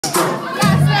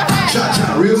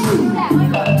real smooth.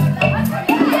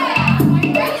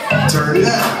 Turn it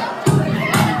out.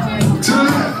 To the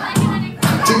left.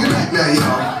 Take it back now,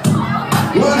 y'all.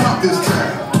 One hop this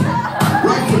time.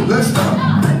 Right foot, let's stop.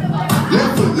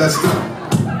 Left foot, let's go.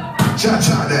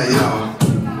 Cha-cha that, y'all.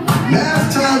 Now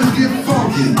it's time to get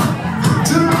funky.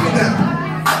 To the right now.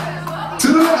 To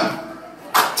the left.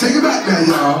 Take it back now,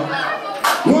 y'all.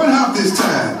 One hop this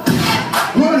time.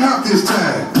 One hop this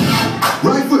time.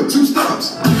 Right foot, 2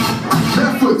 stumps.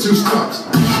 Left foot, 2 stumps.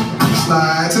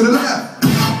 Slide to the left.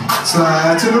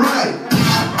 Slide to the right.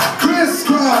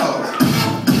 Crisscross.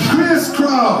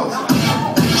 Crisscross.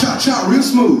 Cha-cha real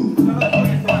smooth.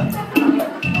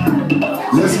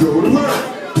 Let's go to work.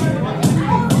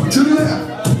 To the left.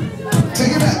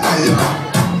 Take it back now,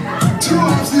 y'all. 2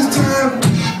 hops this time.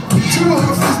 2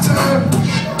 hops this time.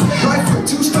 Right foot,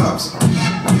 2 stumps.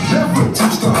 Left foot,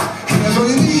 2 stumps. Hands on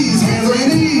your knees. Hands on your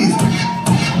knees.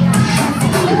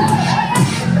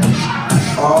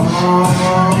 Oh,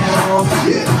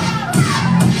 yeah.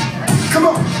 Come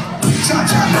on.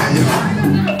 Cha-cha now, y'all.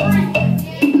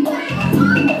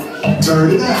 Turn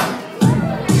it out.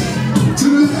 To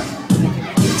the left.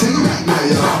 Take it back now,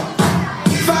 y'all.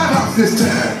 5 hops this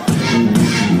time.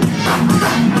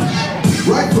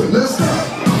 Right foot, let's stop.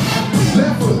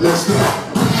 Left foot, let's stop.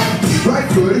 Right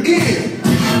foot again.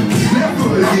 Left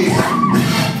foot again.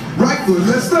 Right foot,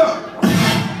 let's stop.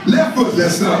 Left foot,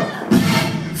 let's stop.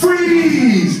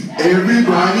 Freeze!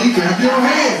 Everybody clap your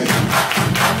hands.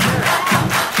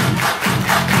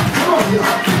 Come on,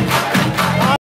 y'all.